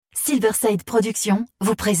Silverside Productions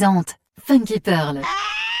vous présente Funky Pearl.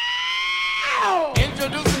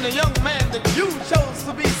 Introducing the young man that you chose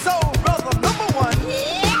to be soul brother number one.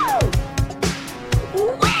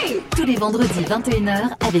 Oui. Tous les vendredis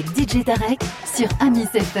 21h avec DJ Tarek sur Amis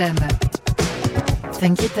FM.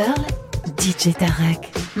 Funky Pearl, DJ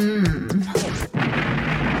Tarek.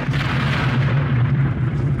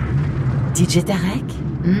 DJ Tarek,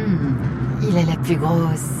 il a la plus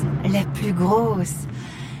grosse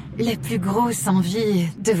envie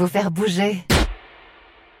de vous faire bouger.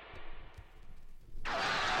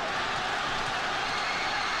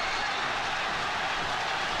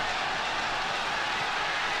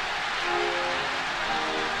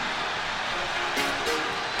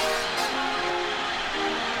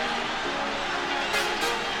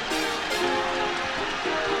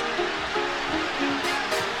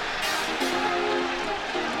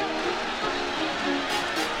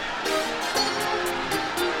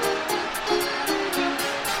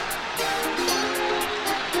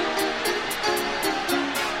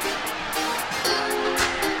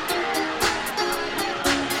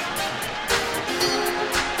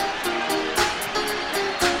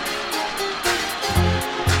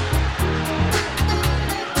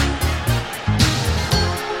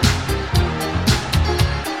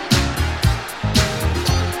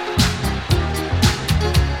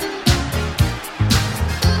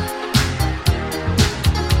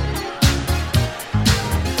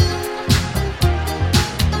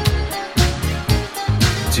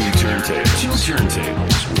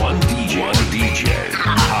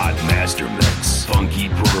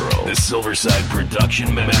 Silverside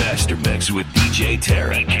Production Master Mix with DJ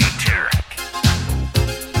Tarek.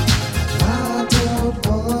 I don't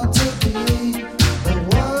want to be the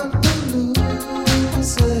one who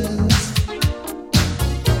loses,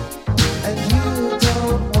 and you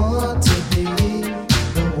don't want to be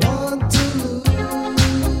the one to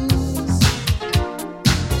lose.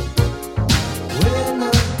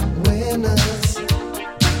 Winners,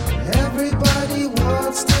 everybody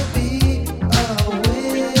wants to be a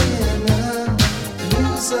winner.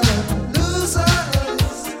 Losers,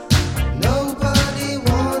 nobody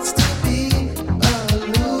wants to be a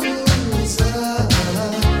loser.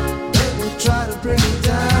 They will try to bring you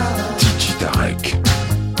down, DJ Tarek.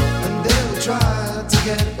 and they will try to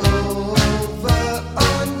get over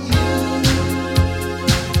on you.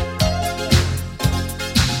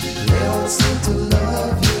 They all seem to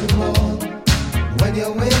love you more when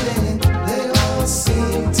you're winning. They all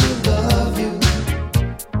seem to love you.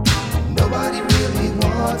 Nobody really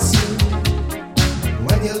wants you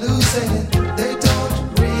when you're losing. They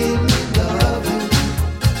don't really love you.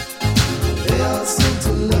 They all seem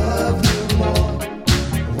to love you more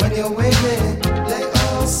when you're winning. They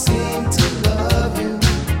all seem to love you.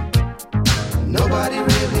 Nobody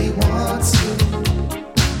really wants you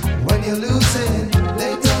when you're losing.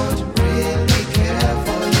 They don't really care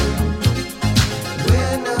for you.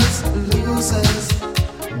 Winners, losers,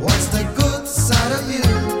 what's the good side of you?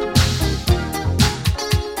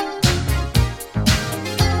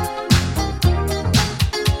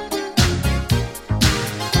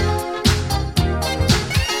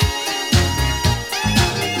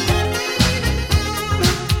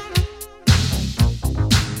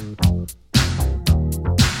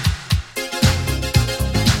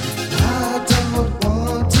 I don't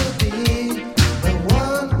want to be the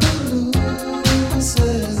one who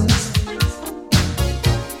loses,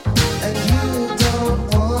 and you don't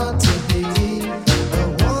want to be the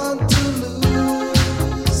one to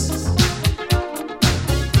lose.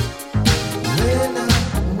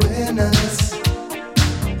 Winners,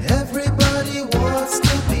 everybody wants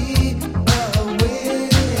to be a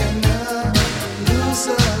winner.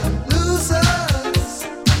 Losers,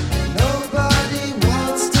 nobody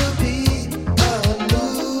wants to be a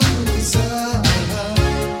loser.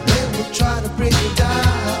 They will try to bring you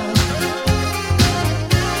down,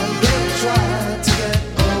 and they will try to get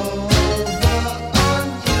over on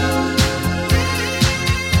you.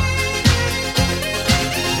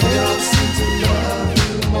 They all seem to love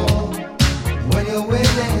you more when you're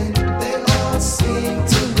winning. They all seem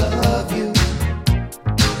to love you.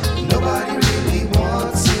 Nobody really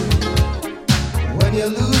wants you when you're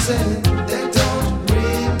losing. They don't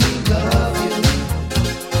really love you.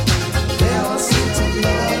 They all seem to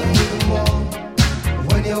love you more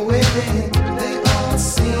when you're winning. They all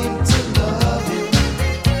seem to love you.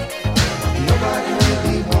 Nobody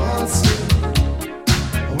really wants you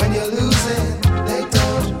when you're losing. They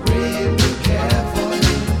don't really care for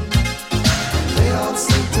you. They all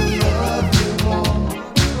seem to love you more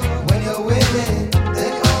when you're winning.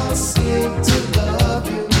 They all seem to love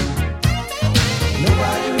you.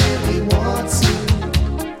 Nobody really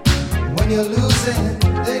you're losing,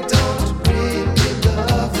 they don't really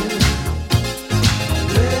love you.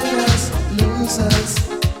 Winners, losers,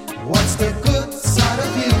 what's the good side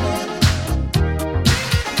of you?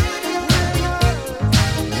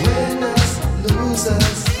 Winners,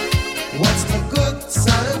 losers, what's the good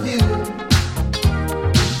side of you?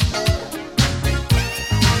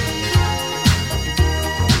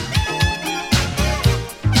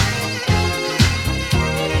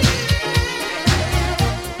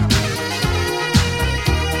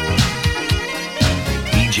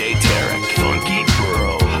 DJ Tarek, Funky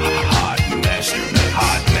Pearl, Hot Master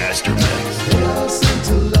Mix. They all seem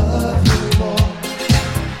to love you more.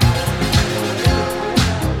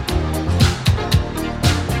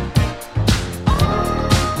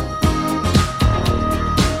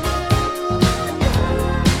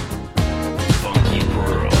 Funky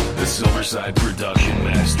Pearl, the Silverside Production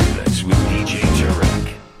Master Mix with DJ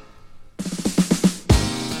Tarek.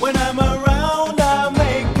 When I'm around, I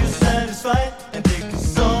make you satisfied and take you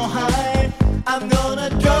so high. I'm gonna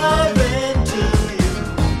drive into you.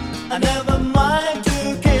 I never mind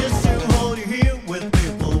to kiss you, hold you here with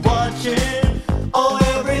people watching. Oh,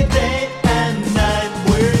 every day and night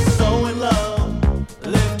we're so in love.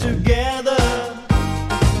 Live together,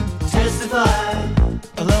 testify.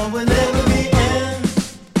 Our love will never be end.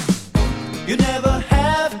 You never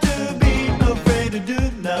have to be afraid to do.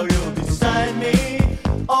 Now you're beside me.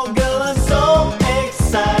 Oh girl, I'm so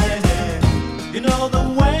excited. You know that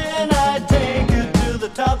when I take you to the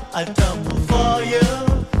top, I tumble for you.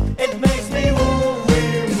 It makes me woo,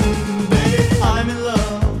 baby. I'm in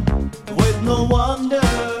love with no wonder.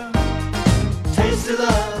 Taste of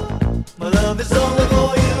love, my love is only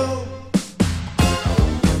for you.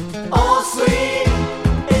 All sweet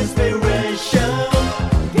inspiration,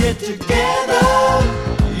 get together.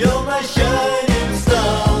 You're my shining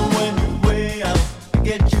star. When you way out, I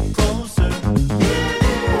get you closer.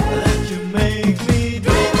 Let you make me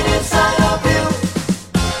dreaming inside of you.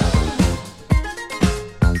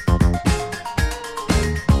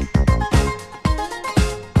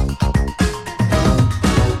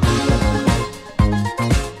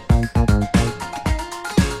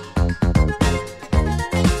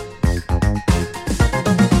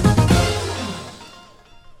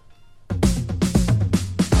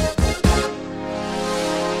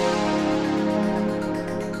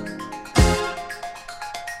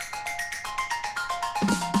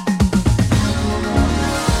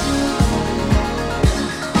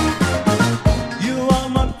 You are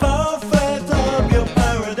my perfect love, your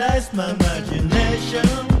paradise, my imagination.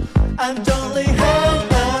 I'm totally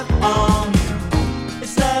held up on you.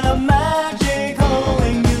 It's not a magic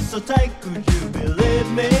holding you so tight, could you believe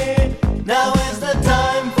me? Now is the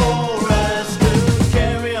time for us to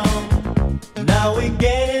carry on. Now we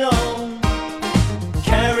get it on.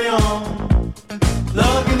 Carry on.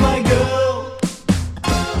 Love you, my girl.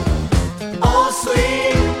 All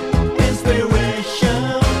sweet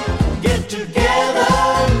inspiration. Get together.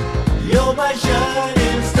 You're my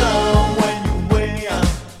shining star. When you way out,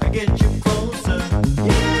 I get you closer.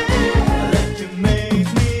 I let you make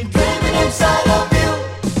me dreaming inside of you.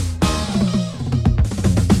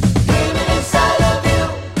 Dreaming inside of you.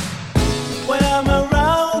 When I'm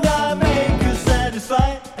around, I make you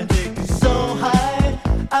satisfied and take you so high.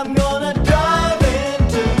 I'm gonna drive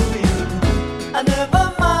into you. I never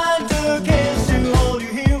mind to kiss you, hold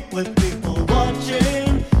you here with people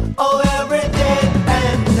watching. Oh, every day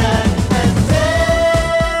and night and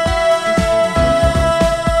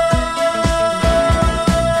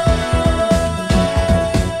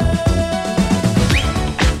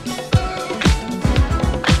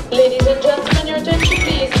Ladies and gentlemen, your attention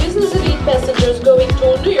please. Business elite passengers going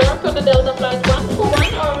to New York on the Delta Flight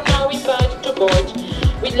 141 are now invited to board.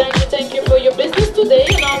 We'd like to thank you for your business today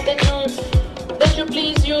and ask that you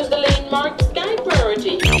please use the lane marked Sky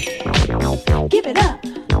Priority. Give it up.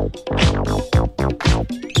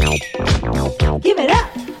 Give it up.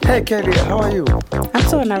 Hey Katie, how are you? I'm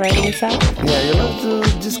doing alright on yourself. Yeah, you love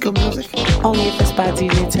to disco music? Only if it's by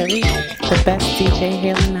DJ Terry, the best DJ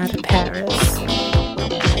hailing out of Paris.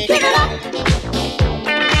 Give it up.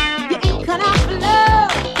 You ain't cut out for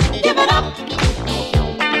love. Give it up.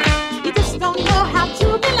 You just don't know how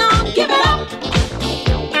to belong. Give it up.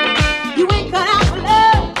 You ain't cut out for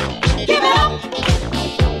love. Give it up.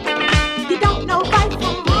 You don't know right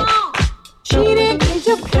from wrong. Cheating is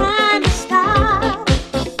your kind of style.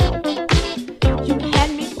 You had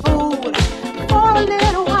me fooled for a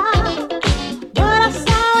little while, but I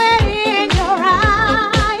saw it in your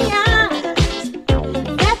eyes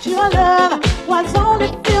that your love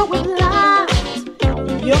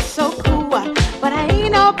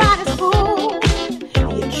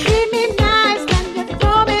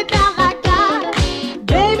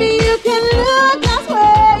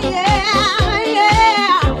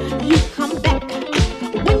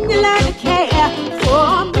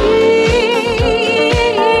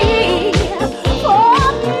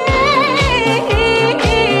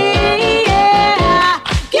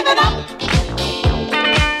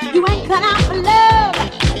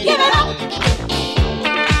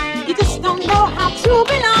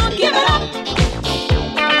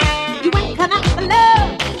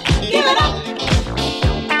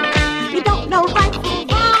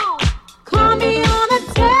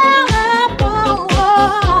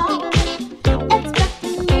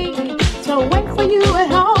for you at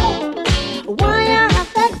home. Why you're at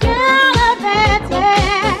that gallivanting,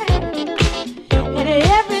 and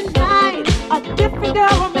every night a different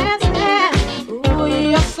girl romancing. Ooh,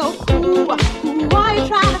 you're so cool. Who are you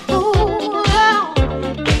trying to fool?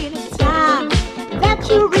 Anytime that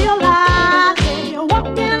you realize that you're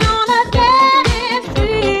walking on a dead end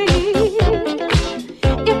street,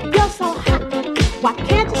 if you're so hot, why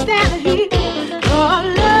can't you stand the heat? Oh,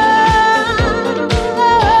 love,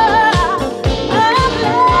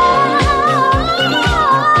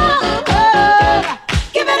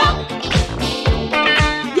 give it up.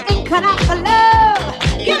 You ain't cut out for love.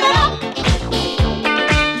 Give it up.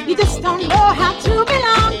 You just don't know how to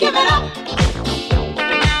belong. Give it up.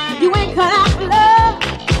 You ain't cut out for love.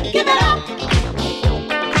 Give it up.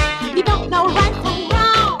 You don't know right from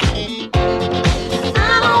wrong. I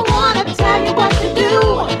don't wanna tell you what to do.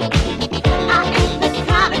 I ain't the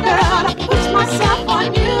kind of girl to push myself on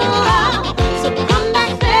you. So come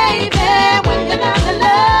back, baby, when you learn to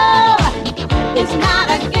love. It's not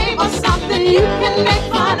a game or something you can make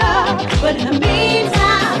fun of. But in the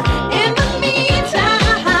meantime,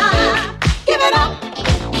 give it up.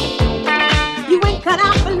 You ain't cut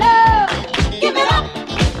out for love. Give it up.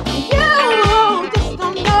 You just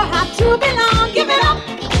don't know how to belong. Give it up.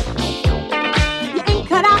 You ain't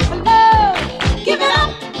cut out for love. Give it up.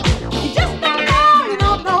 You just don't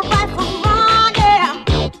know right from wrong. Yeah.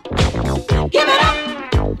 Give it up.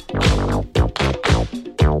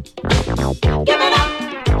 Give it up.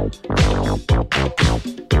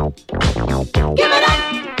 Give it up.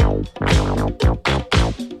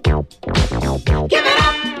 Give it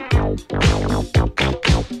up.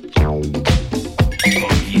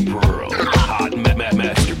 Funky Pearl, hot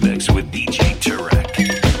master mix with DJ Tarek.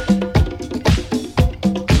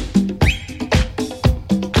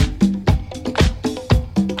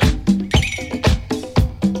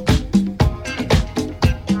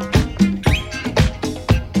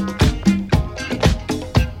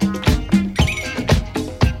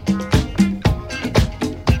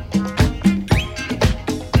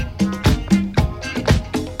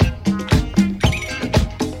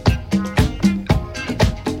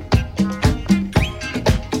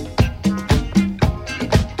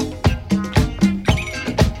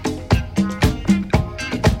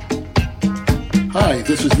 Hi,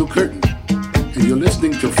 this is Lou Curtin, and you're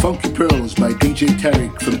listening to Funky Pearls by DJ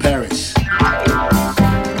Tarek from Paris.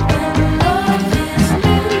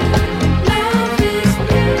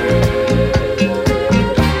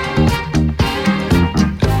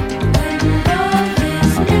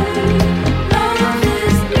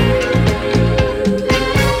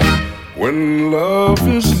 When love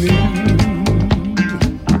is new,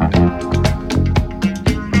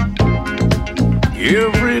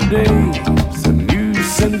 every day's a new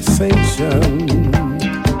sensation.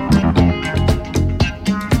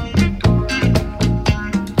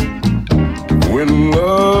 When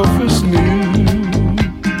love is new,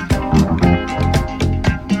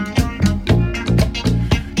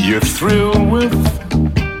 you're thrilled with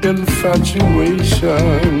infatuation.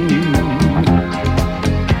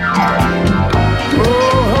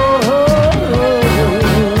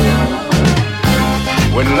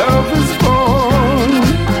 When love is born,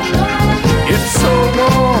 it's so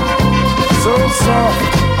warm, so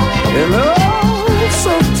soft, and oh,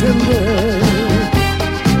 so tender.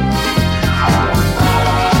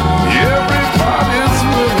 Everybody's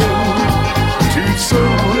willing to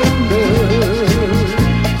surrender.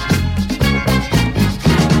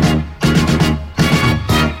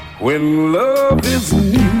 When love is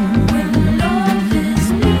new,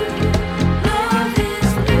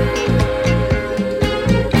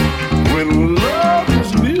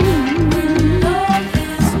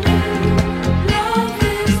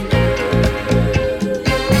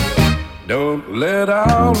 let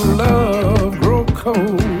our love grow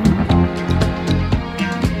cold,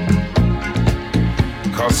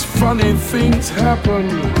 'cause funny things happen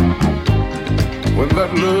when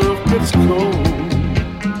that love gets cold.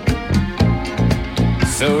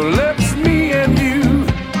 So let's me and you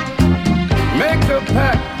make a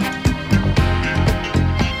pact,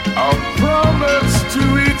 a promise to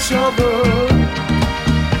each other.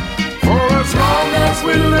 For as long as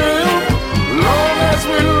we live, long as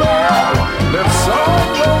we love, let's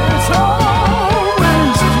always,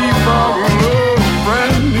 always keep our love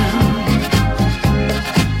brand new.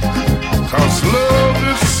 'Cause love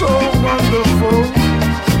is so wonderful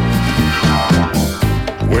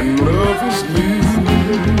when love is new.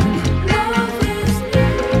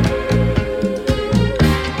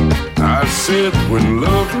 I said when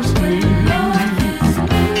love is new.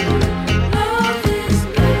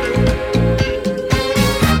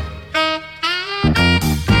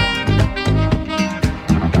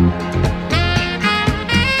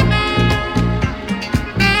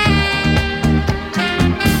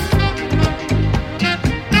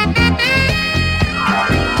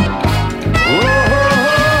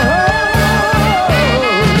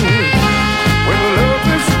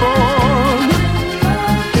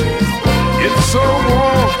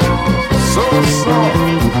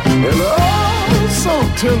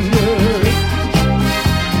 tender.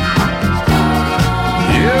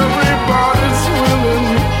 Everybody's willing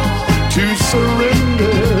to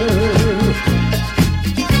surrender.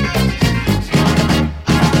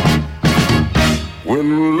 When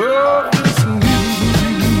love is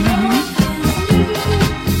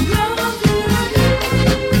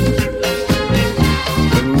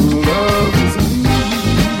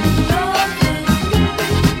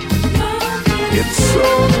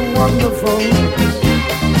wonderful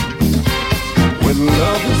when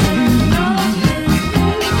love is new.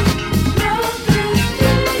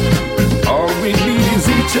 All we need is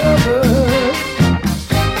each other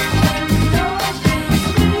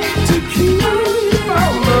to keep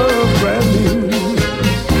our love brand new.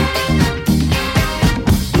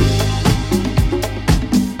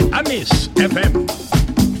 Amis FM.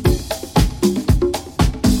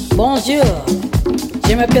 Bonjour,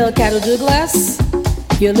 je m'appelle Carol Douglas.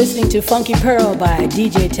 You're listening to Funky Pearl by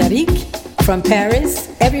DJ Tariq from Paris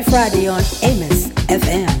every Friday on Amos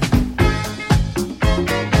FM.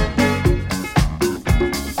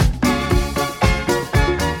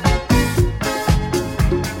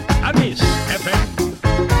 Amis FM.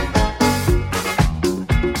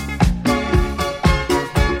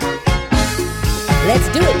 Let's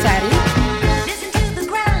do it, Tariq.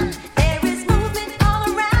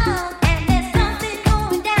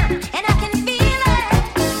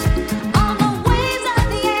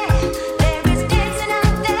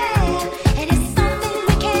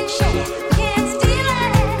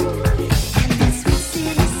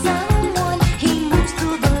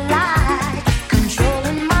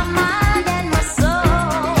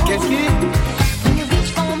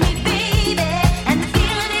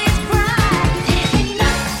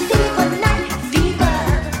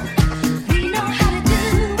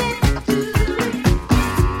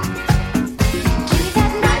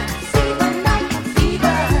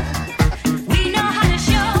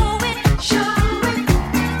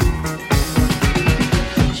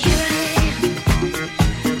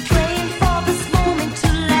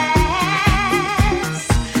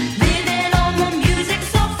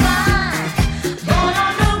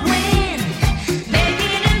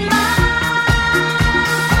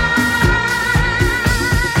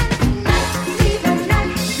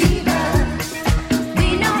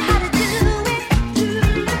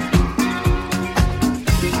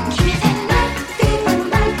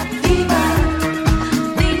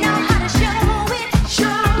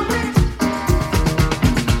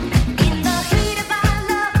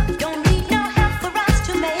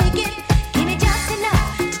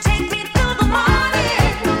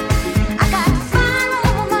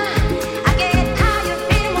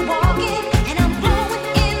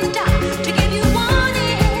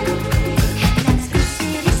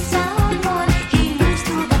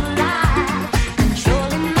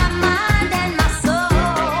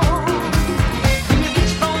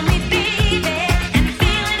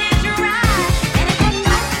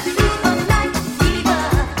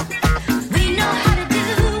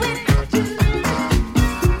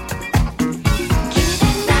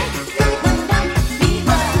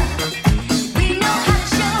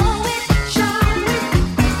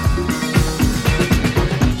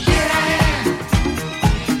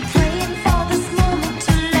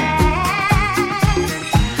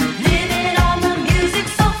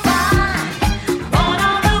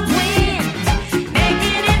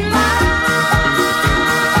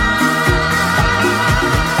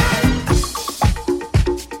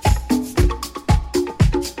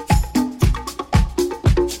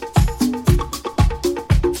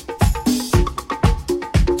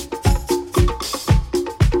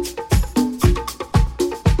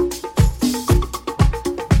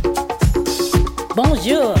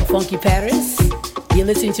 Bonjour, Funky Paris. You're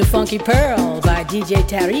listening to Funky Pearl by DJ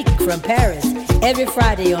Tariq from Paris every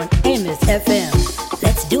Friday on Amos FM.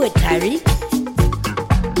 Let's do it, Tariq.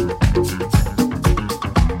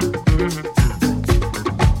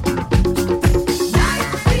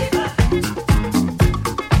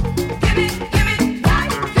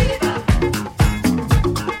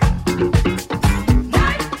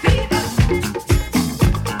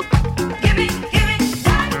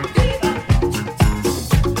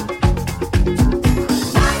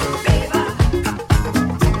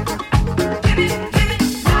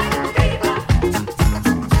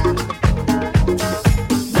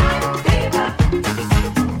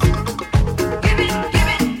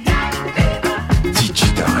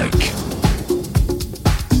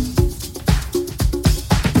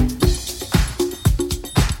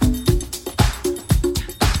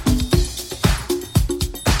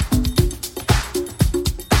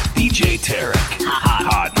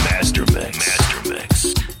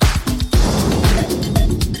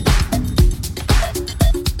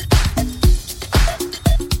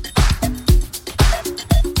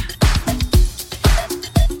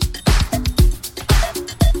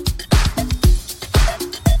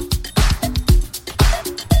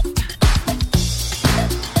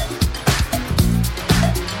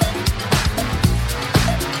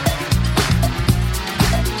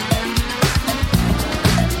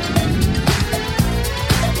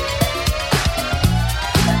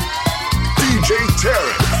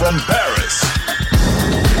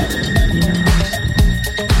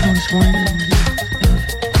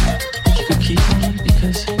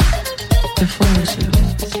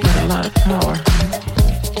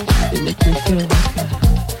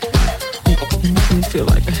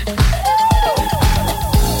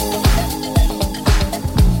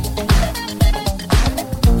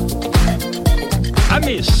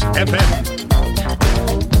 Amis FM.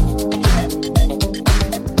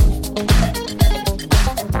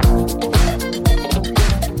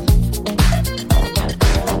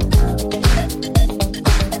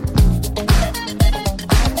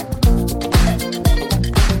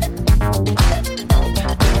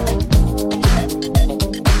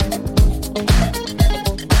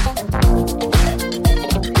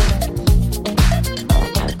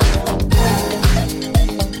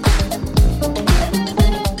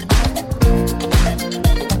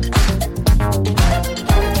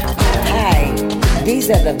 These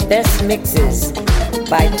are the best mixes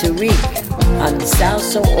by Tariq on the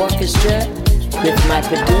Salsa Orchestra with my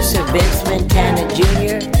producer Vince Montana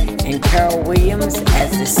Jr. and Carol Williams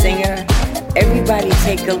as the singer. Everybody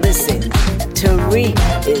take a listen. Tariq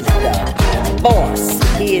is the boss.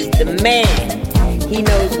 He is the man. He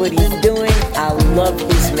knows what he's doing. I love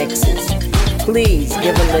his mixes. Please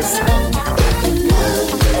give a listen.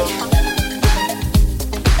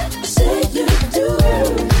 Say you do.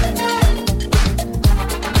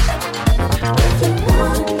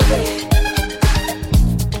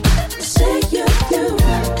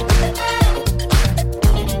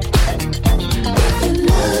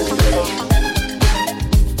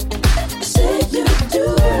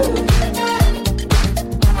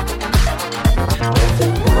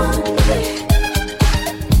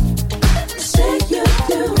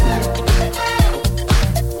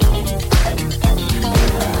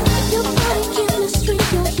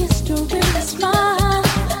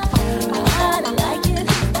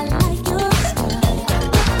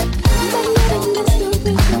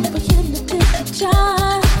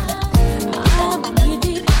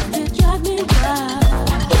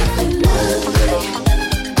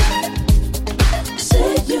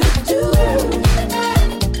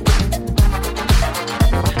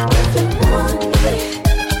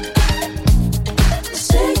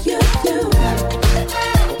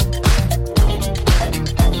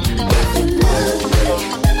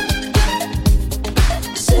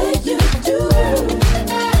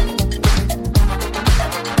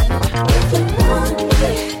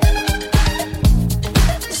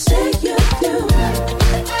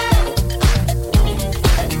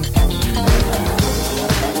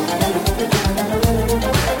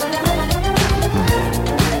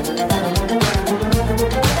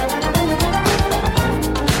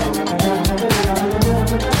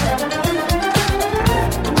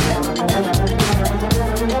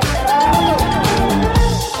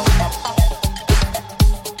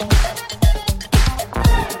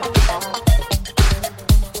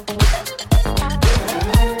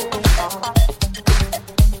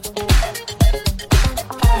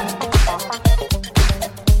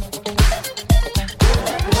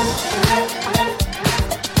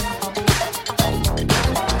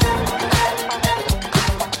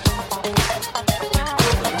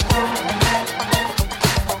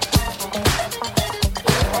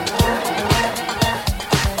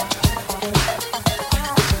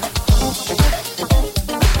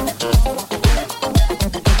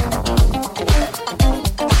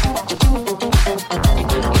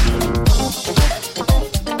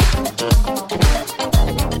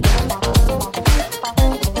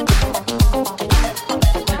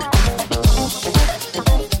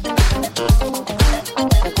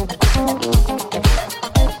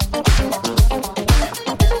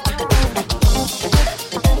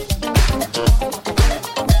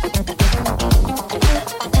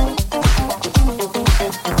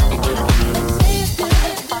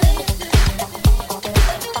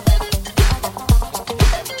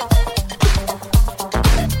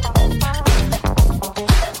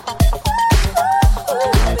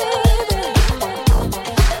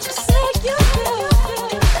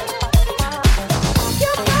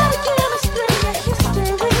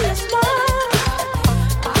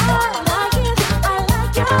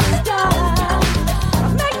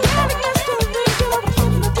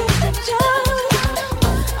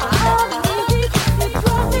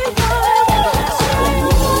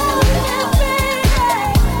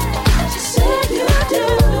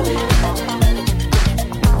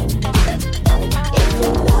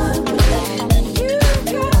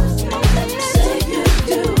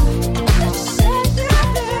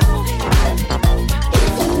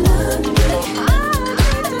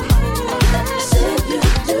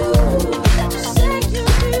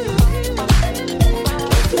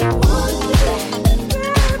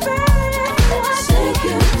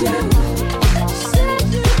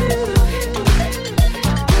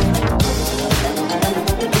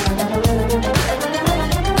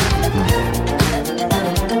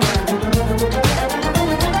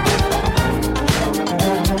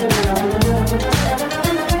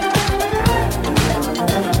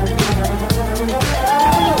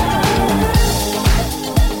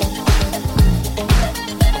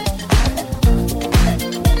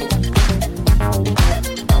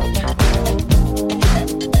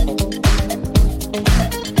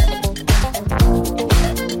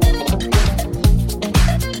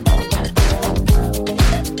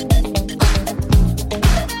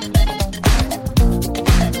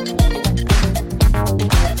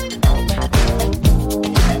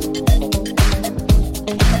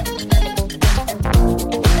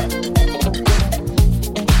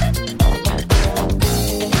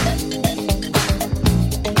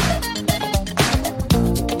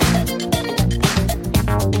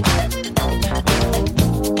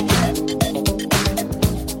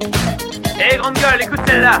 grande gueule, écoute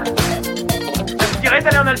celle-là. Ça te dirait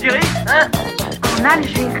d'aller en Algérie, hein? En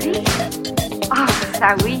Algérie? Oh,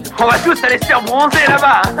 ça oui. On va tous aller se faire bronzer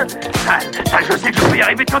là-bas, hein? Ça, je sais que je peux y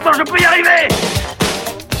arriver, tu entends, je peux y arriver!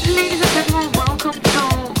 Ladies and gentlemen, welcome to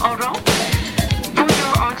Oro. For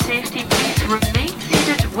your own safety, please remain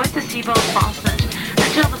seated with the seatbelt fastened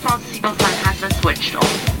until the front seatbelt sign has been switched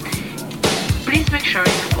off. Please make sure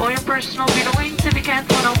you have all your personal belongings if you can't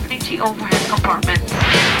when opening the overhead compartments.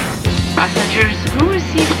 Passengers who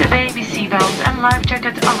receive the baby seatbelt and life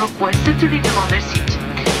jacket are requested to leave them on their seat.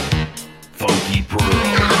 Funky Pearl,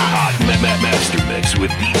 hot master mix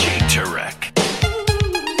with DJ Tarek.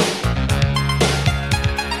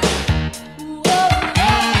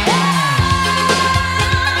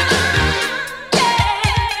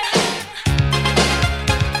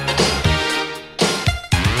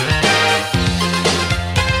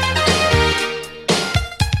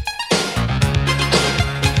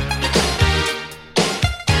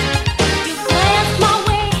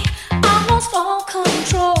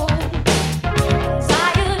 Control.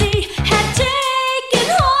 Anxiety had taken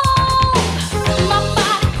hold.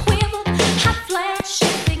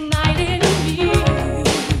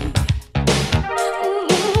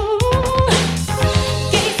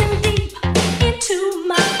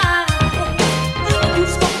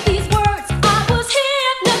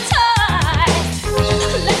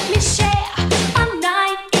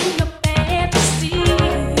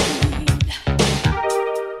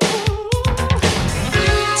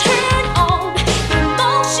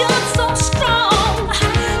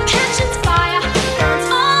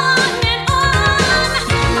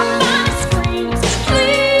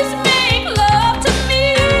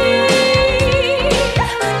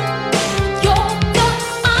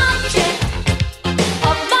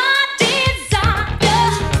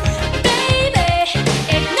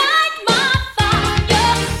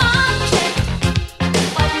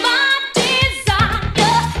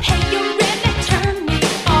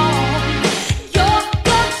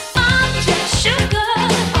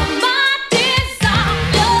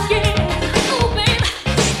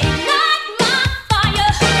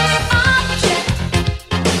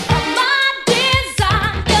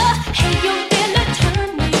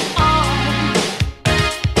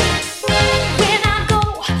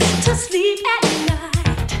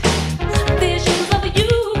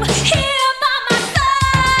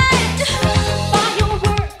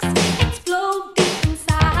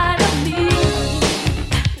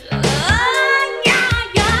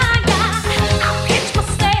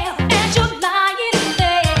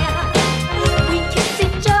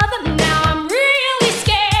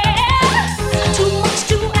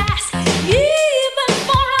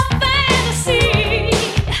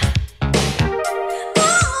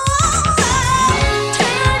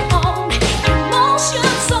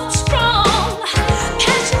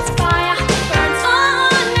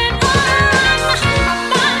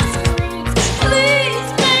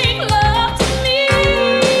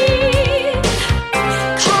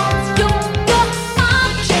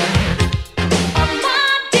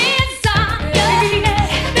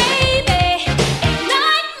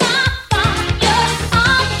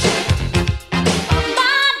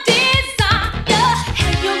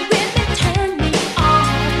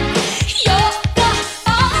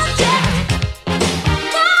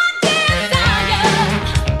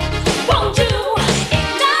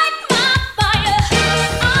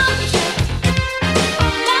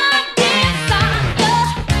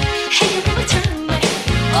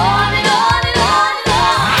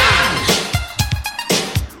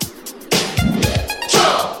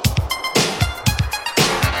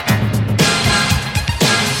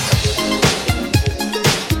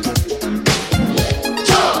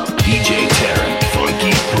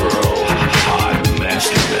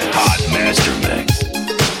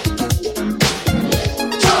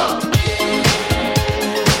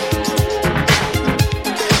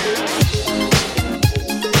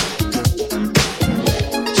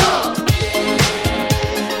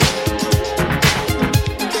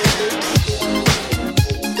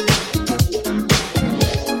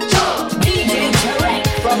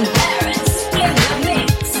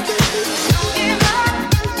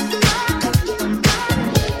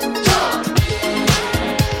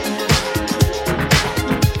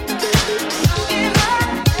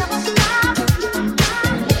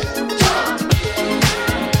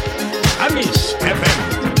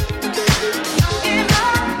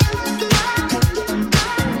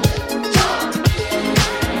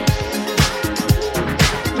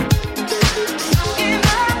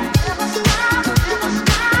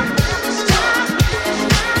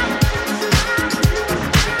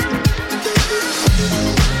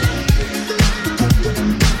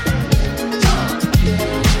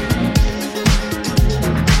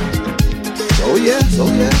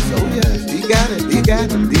 oh yes, he got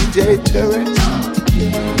it, DJ Tarek.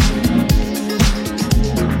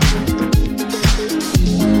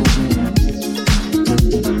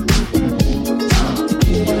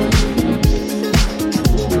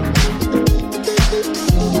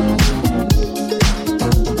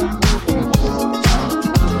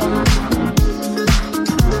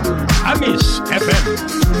 Amis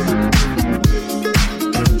FM.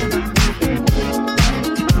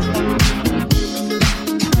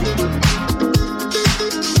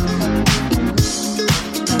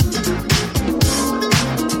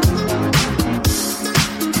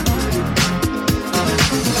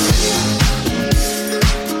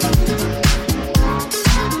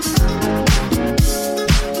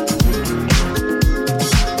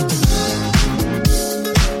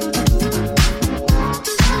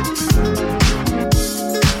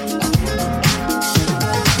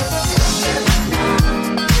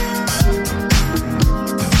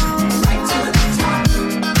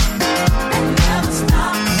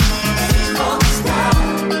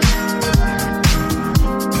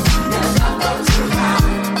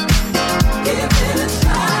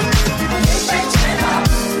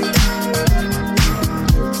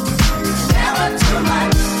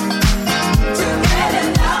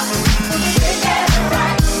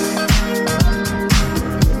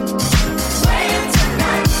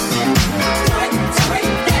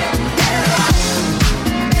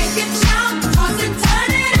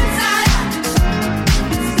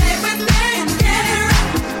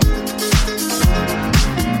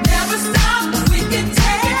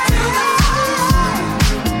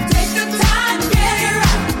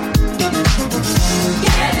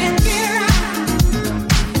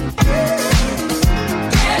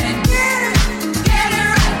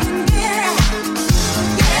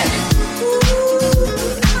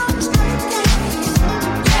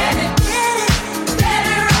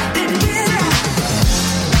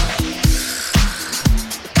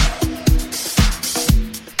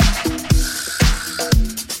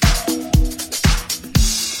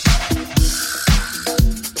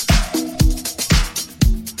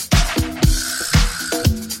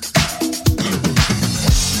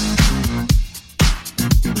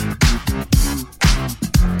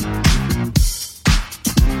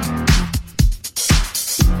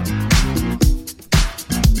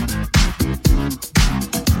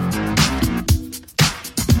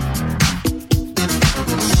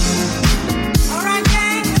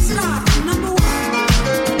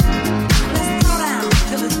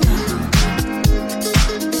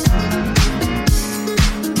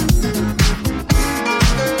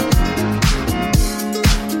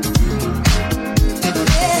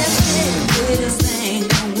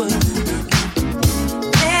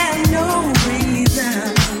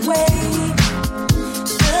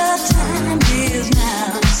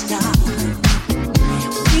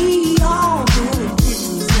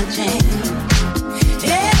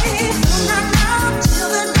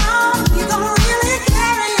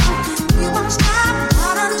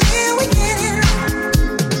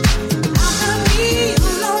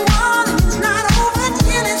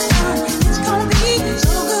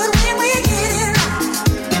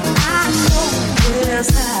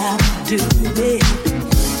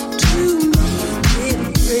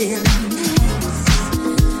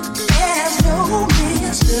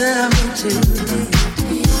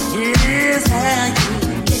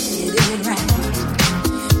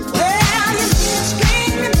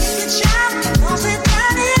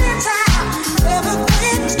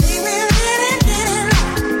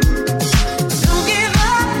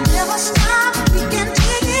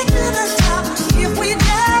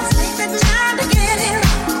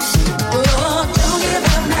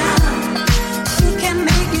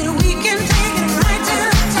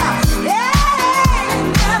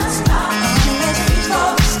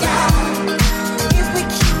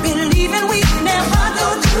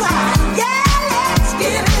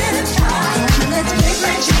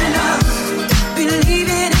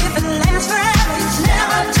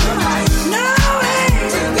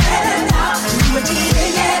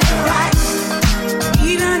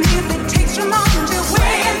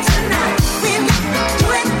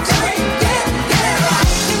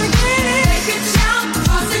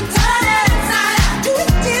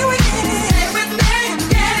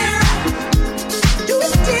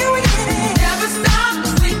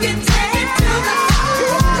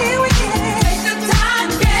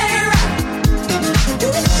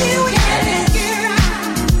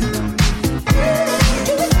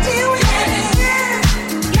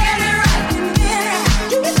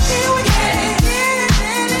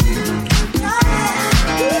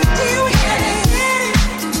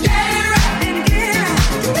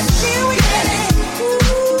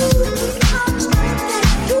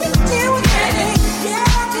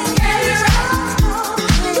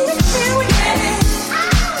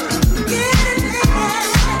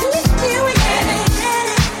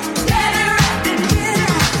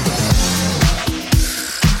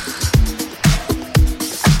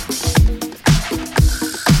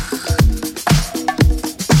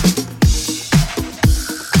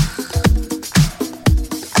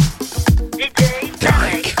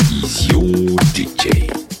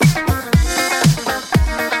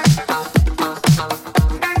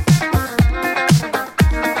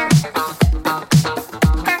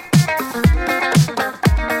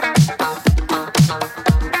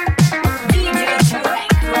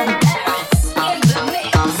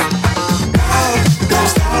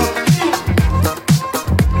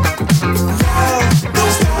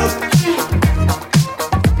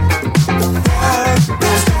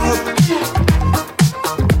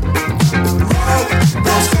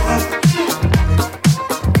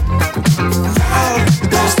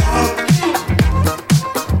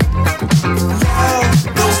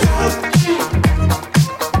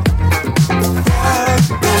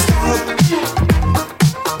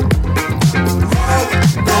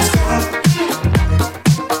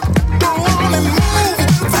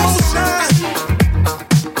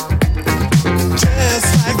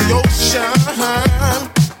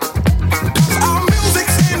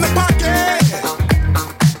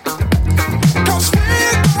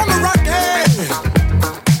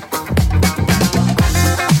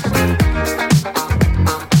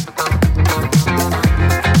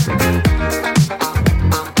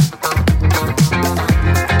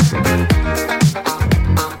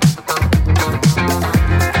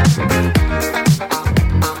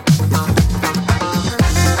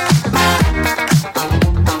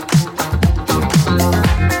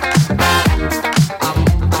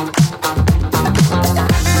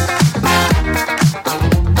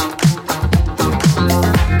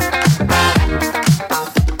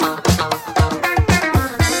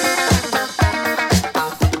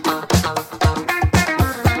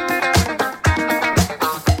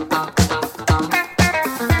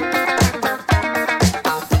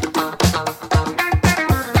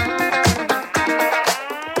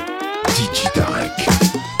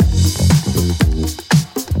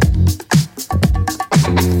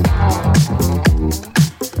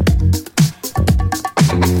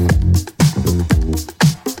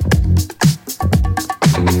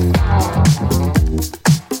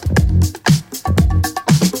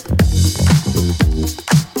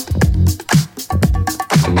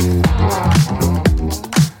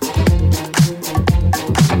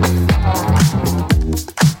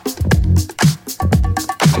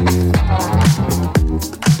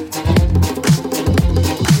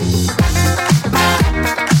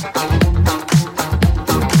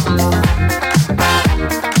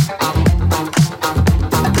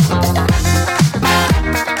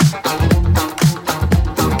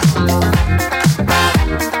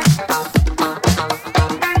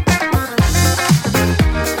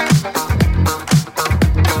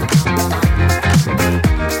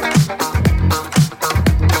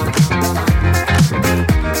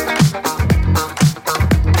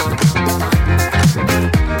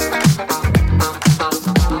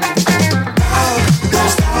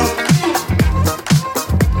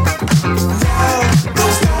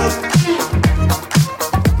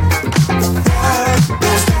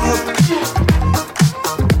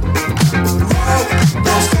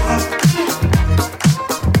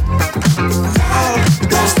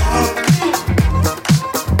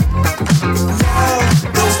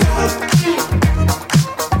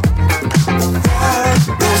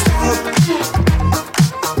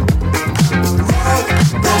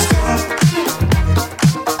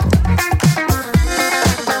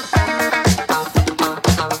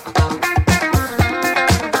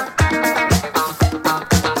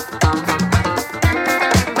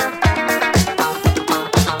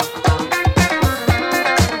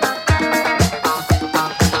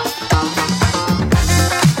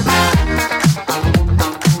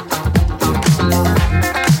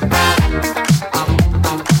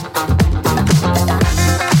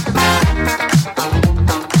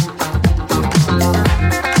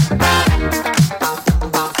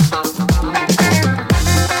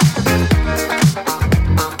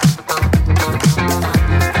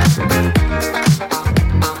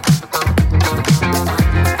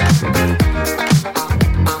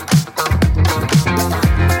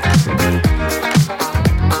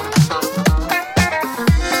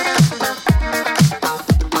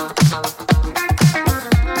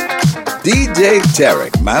 DJ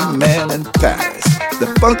Tarek, my man in Paris. The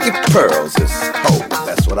Funky Pearls is,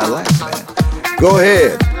 that's what I like, man. Go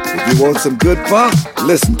ahead. If you want some good funk,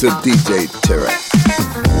 listen to DJ Tarek.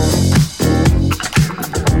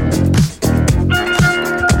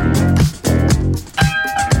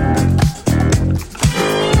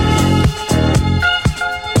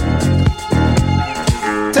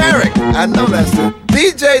 I know that's it.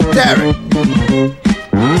 DJ Tarek.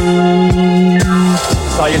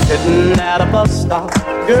 Saw you sitting at a bus stop.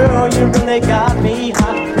 Girl, you really got me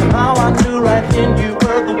hot. Somehow I knew right then you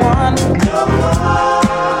were the one.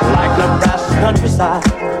 Like Nebraska countryside.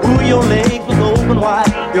 Ooh, your legs was open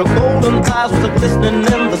wide. Your golden eyes was glistening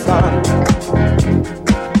in the sun.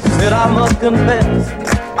 Said I must confess,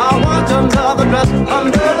 I want another dress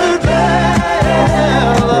under the dress.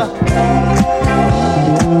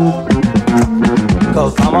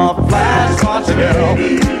 'Cause I'm a flash watcher girl,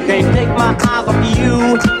 can't take my eyes off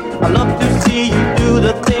you. I love to see you do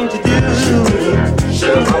the things you do.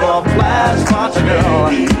 I'm a flash watcher girl,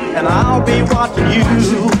 and I'll be watching you.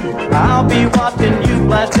 I'll be watching you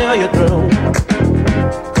flash till you're through.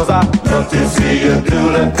 'Cause I love to see you do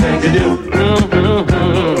the things you do.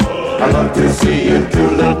 I love to see you do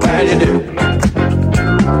the things you do.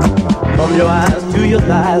 From your eyes to your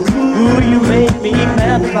thighs, ooh, you make me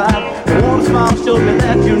fantasize. Your warm smile showed me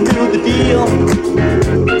that you knew the deal.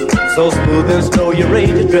 So So smooth and slow, you raise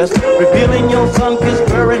your dress, revealing your sun-kissed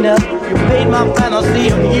furriness. You made my fantasy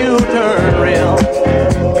of you turn real.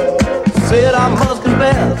 Said I must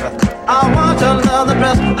confess, I want another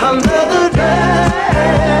dress, another dress.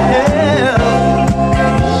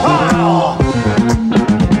 Wow.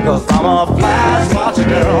 Cause I'm a flash watcher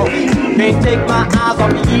girl, can't take my eyes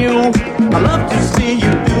off you. I love to see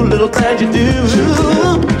you do little things you do.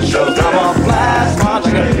 Cause I'm a flash watcher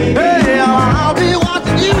girl. Hey, I'll be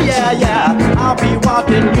watching you, yeah, yeah. I'll be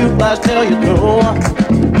watching you flash till you through.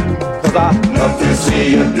 Cause I love to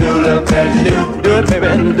see you do little things you do. Do it, baby,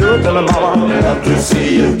 and do it to me, mama. Love to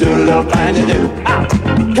see you do little things you do. Ah,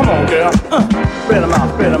 come on, girl. Spread them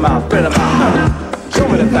out, spread them out, spread them out. Show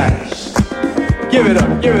me the flash. Give it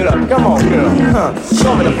up, come on, girl.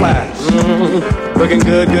 Show me the flash. Looking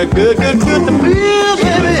good, good, good, good, good to feel,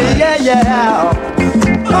 baby. Yeah, yeah.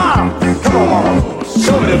 Come on, mama.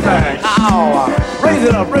 Show me the flash. Ow. Raise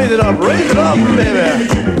it up, raise it up, raise it up, baby.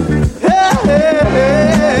 Hey, hey, hey.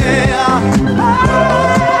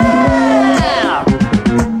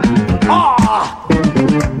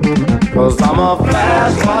 Cause I'm a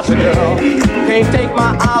flash watcher girl, can't take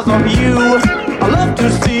my eyes off you. I love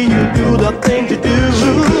to see you do the things you do.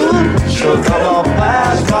 Cause I'm a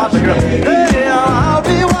flash watcher girl. Hey, I'll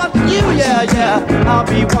be watching you, yeah, yeah. I'll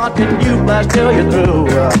be watching you flash till you're through.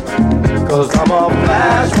 Cause I'm a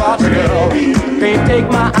flash watcher girl, can't take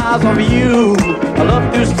my eyes off you. I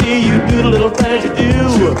love to see you do the little things you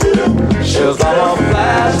do. Cause I'm a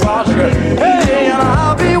flash watcher girl. Hey, and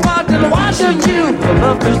I'll be watching you. I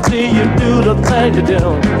love to see you do the things you do.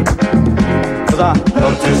 Cause I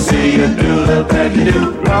love to see you do the things you do.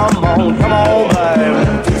 Come on, baby.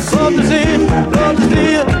 Love to see it, love to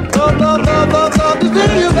see it. Love to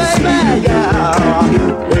see you, baby. Yeah.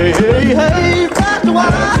 Hey, hey, hey, flash the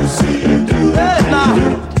water. Hey, now,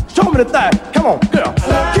 show me the thing. Come on, girl.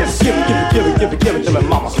 Give it to me,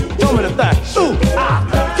 mama. Show me the thing. Ooh, ah.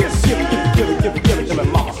 Give it to me,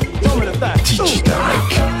 mama. Show me the thing. DJ Tarek.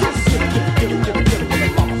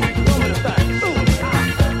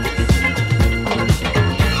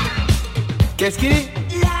 Qu'est-ce qu'il est?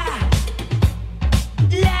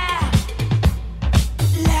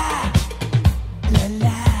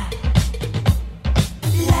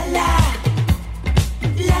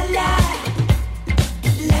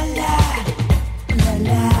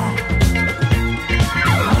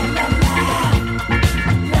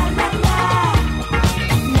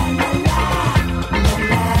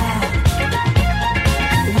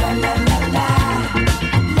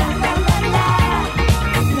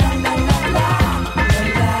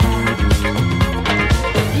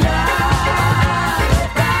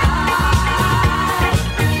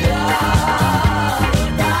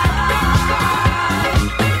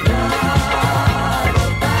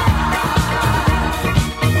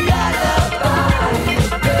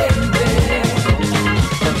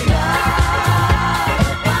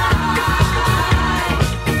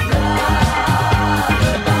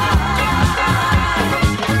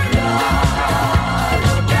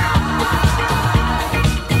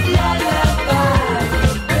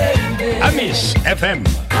 FM.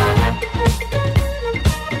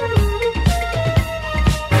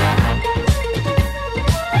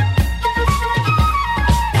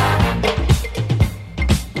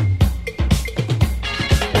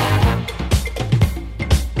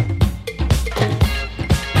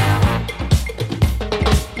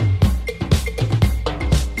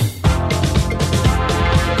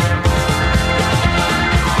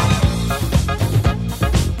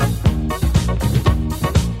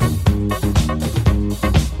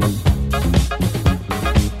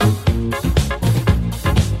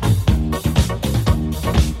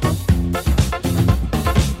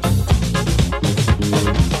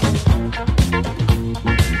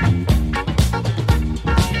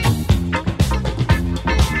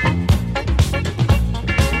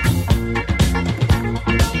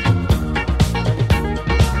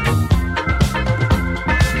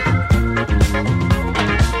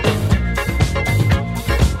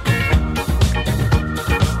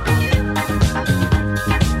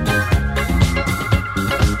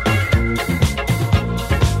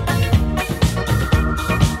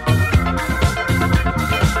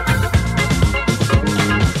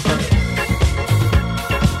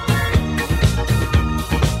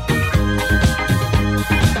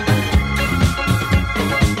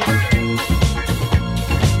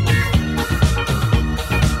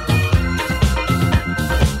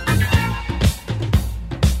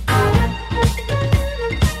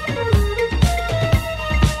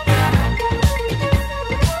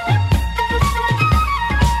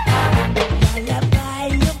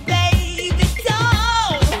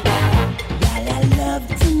 love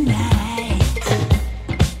tonight.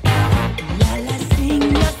 La la, sing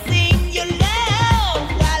your love.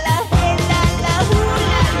 La la, hey la la, ooh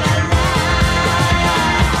la la la.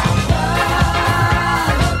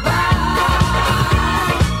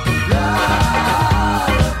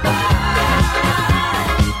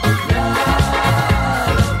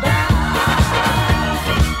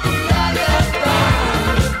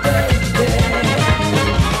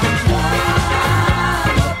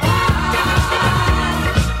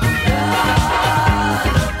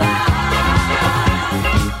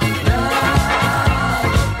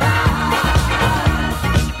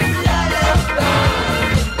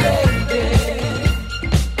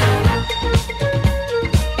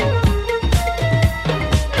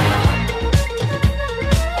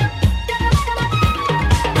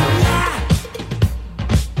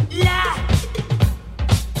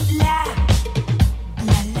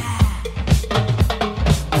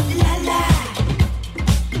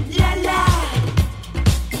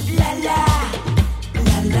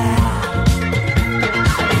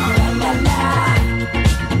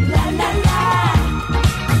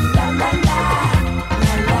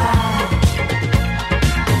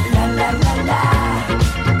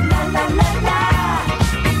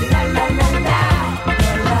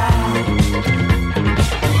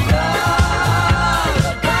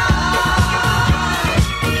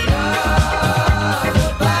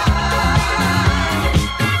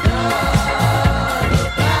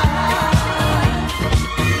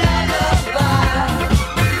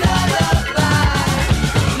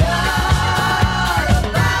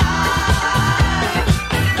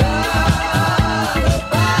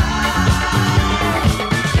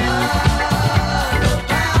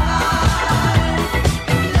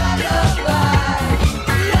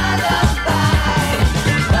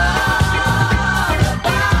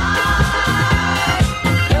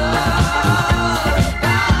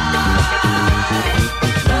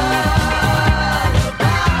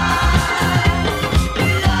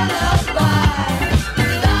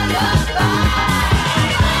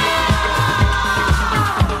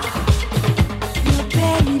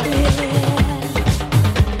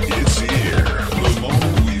 It's here, the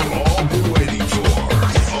moment we've all been waiting for.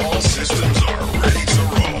 All systems are ready to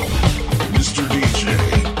roll. Mr. DJ,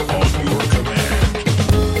 on your command.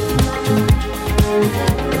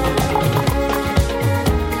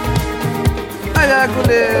 انا اقول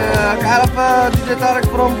لك عارف دي جي تارك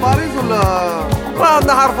فروم باريس ولا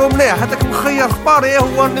انا عارفه مليح هذاك مخير اخباري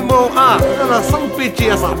هو النيمو انا صنبيتي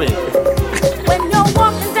يا صاحبي. When you're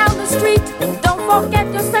walking down the street, don't forget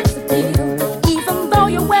your sex appeal. Even though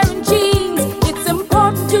you're wearing jeans, it's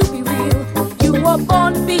important to be real. You were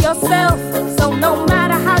born to be yourself, so no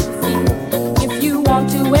matter how you feel. If you want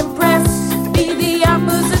to impress, be the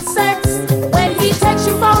opposite sex. When he takes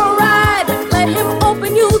you for a ride, let him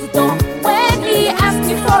open you the door. When he asks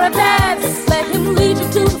you for a dance, let him lead you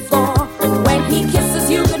to the floor. When he kisses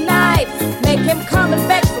you goodnight, make him come and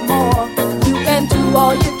beg for more. You can do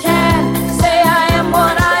all you can, say I am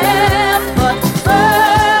what I am, but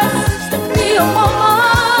first be a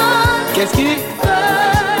woman. Qu'est-ce qu'il dit?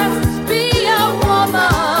 First be a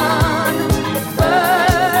woman.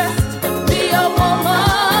 First be a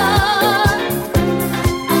woman.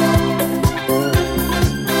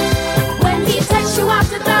 When he takes you out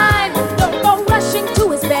to dine, don't go rushing to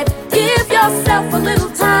his bed. Give yourself a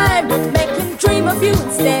little time, make him dream of you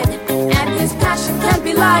instead. And his passion can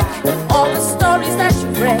be like all the stories that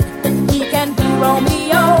you've read. He can be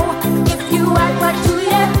Romeo if you act like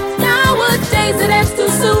Juliet. Nowadays it ends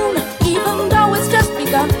too soon, even though it's just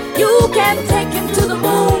begun. You can take him to the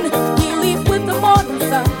moon, he'll leave with the morning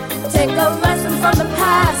sun. Take a lesson from the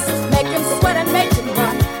past, make him sweat and make him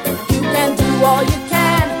run. You can do all you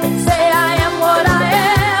can, say I am what I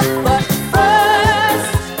am, but first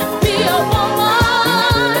be a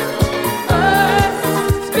woman.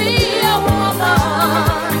 First be a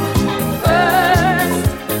woman. First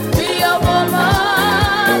be a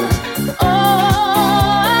woman. Oh.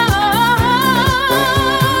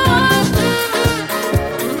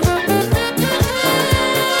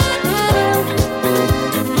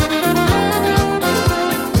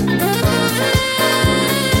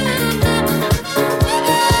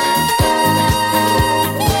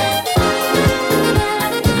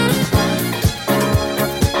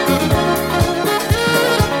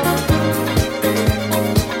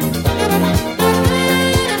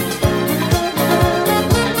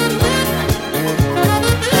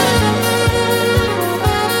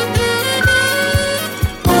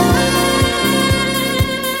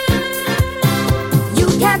 You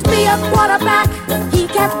can't be a quarterback, he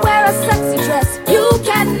can't wear a sexy dress. You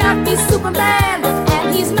cannot be Superman,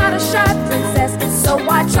 and he's not a shy princess. So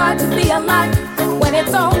I try to be a lot when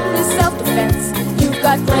it's only self-defense. You've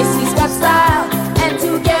got grace, he's got style, and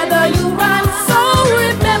together you rhyme. So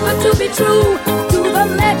remember to be true to the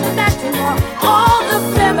legend that you are. All the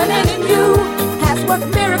feminine in you has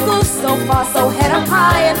worked miracles so far. So head up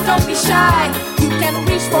high and don't be shy. You can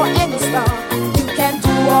reach for any star. You can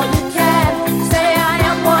do all you can. Say I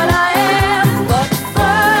am what I am. But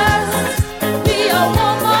first, be a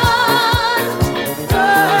woman.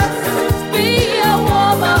 First, be a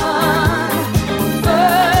woman.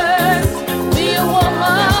 First, be a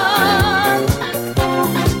woman.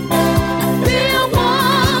 Be a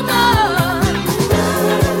woman.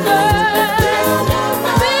 First,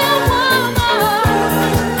 be a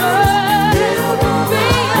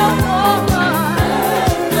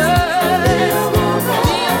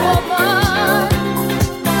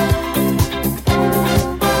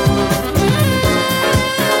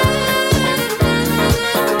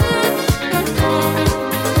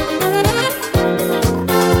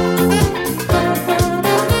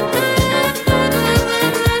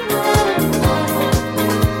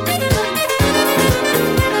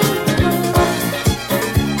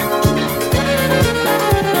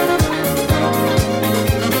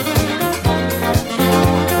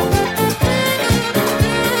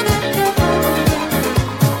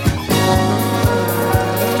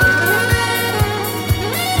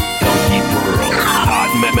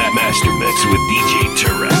Master Mix with DJ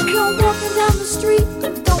Tarek. When you're walking down the street,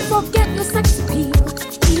 don't forget your sex appeal.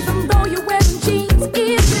 Even though you're wearing jeans,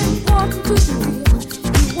 it's important to be real.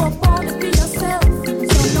 You were born to be yourself,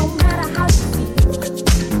 so no matter how you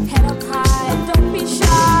feel, head up high, don't be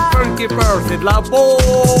shy. Funky Pearl, c'est de la bombe.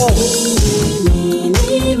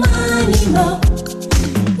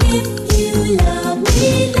 If you love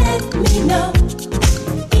me, let me know.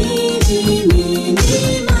 Eeny,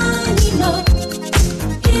 meeny, miny, mo.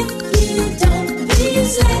 If you don't,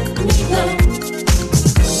 please let me go.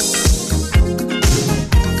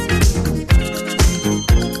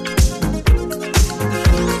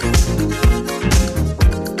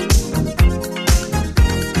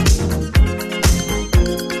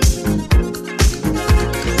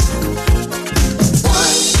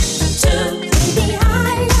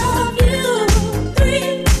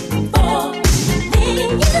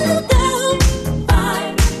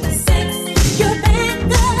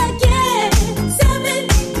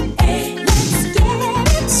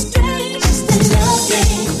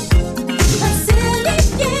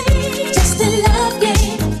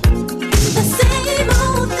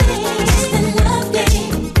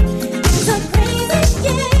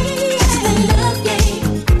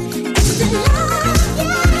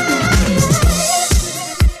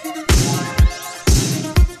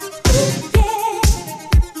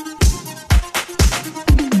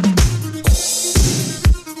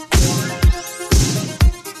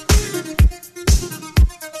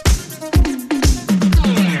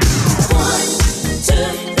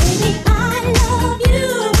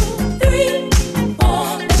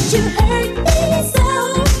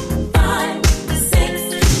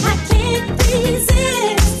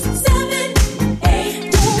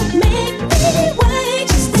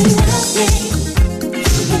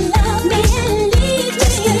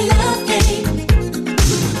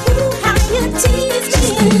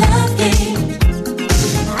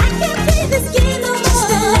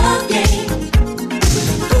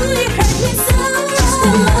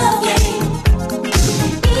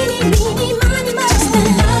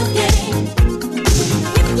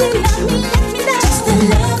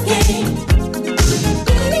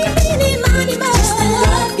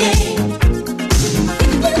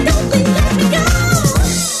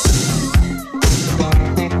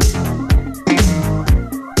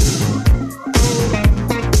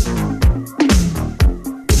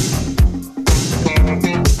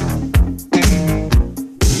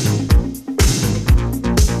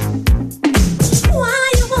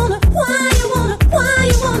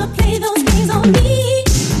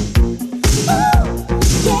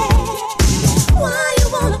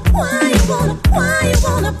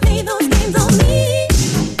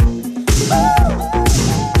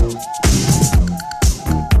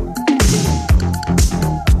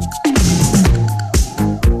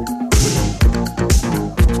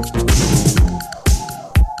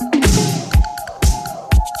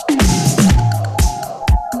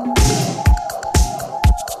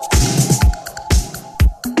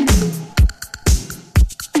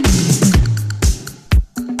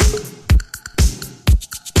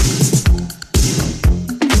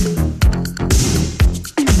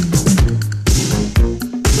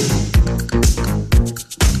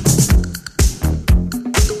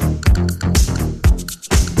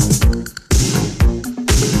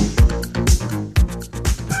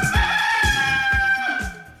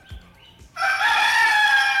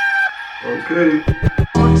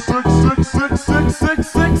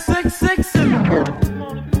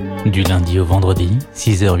 Du lundi au vendredi,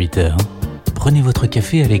 6h-8h, prenez votre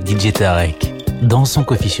café avec DJ Tarek dans son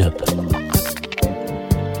coffee shop.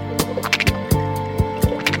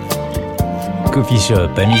 Coffee Shop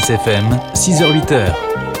à Miss FM, 6h-8h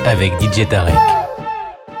avec DJ Tarek.